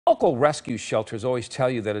Local rescue shelters always tell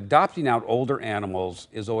you that adopting out older animals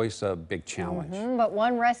is always a big challenge. But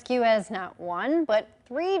one rescue has not one, but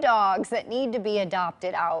 3 dogs that need to be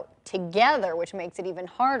adopted out together, which makes it even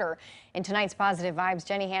harder. In tonight's Positive Vibes,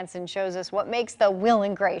 Jenny Hansen shows us what makes the Will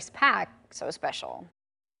and Grace pack so special.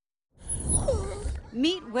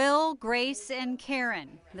 Meet Will, Grace, and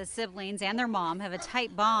Karen. The siblings and their mom have a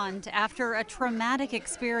tight bond after a traumatic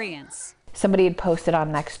experience. Somebody had posted on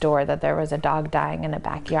Nextdoor that there was a dog dying in a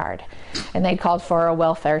backyard, and they called for a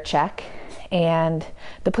welfare check, and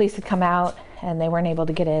the police had come out and they weren't able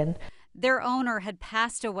to get in. Their owner had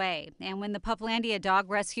passed away, and when the Puplandia dog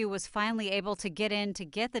rescue was finally able to get in to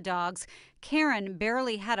get the dogs, Karen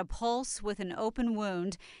barely had a pulse with an open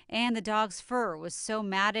wound, and the dog's fur was so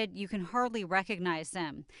matted you can hardly recognize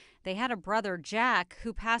them. They had a brother, Jack,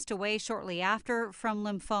 who passed away shortly after from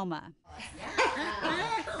lymphoma.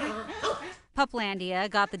 Puplandia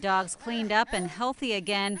got the dogs cleaned up and healthy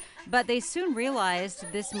again, but they soon realized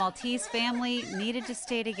this Maltese family needed to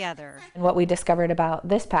stay together. And what we discovered about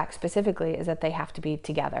this pack specifically is that they have to be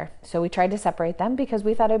together. So we tried to separate them because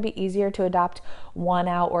we thought it would be easier to adopt 1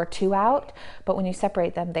 out or 2 out, but when you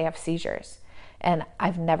separate them, they have seizures. And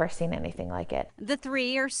I've never seen anything like it. The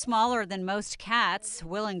 3 are smaller than most cats.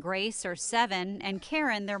 Will and Grace are 7, and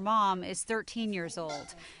Karen, their mom, is 13 years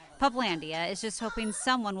old. Puplandia is just hoping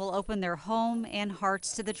someone will open their home and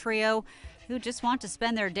hearts to the trio who just want to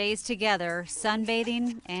spend their days together,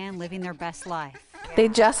 sunbathing and living their best life. They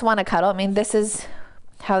just want to cuddle. I mean, this is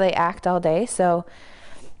how they act all day, so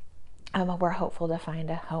we're hopeful to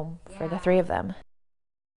find a home for the 3 of them.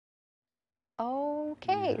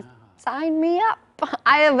 Okay, sign me up.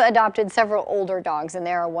 I have adopted several older dogs and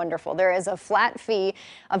they are wonderful. There is a flat fee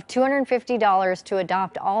of $250 to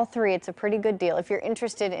adopt all 3. It's a pretty good deal. If you're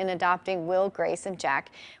interested in adopting Will, Grace, and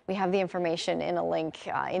Jack, we have the information in a link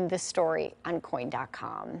in this story on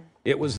coin.com. It was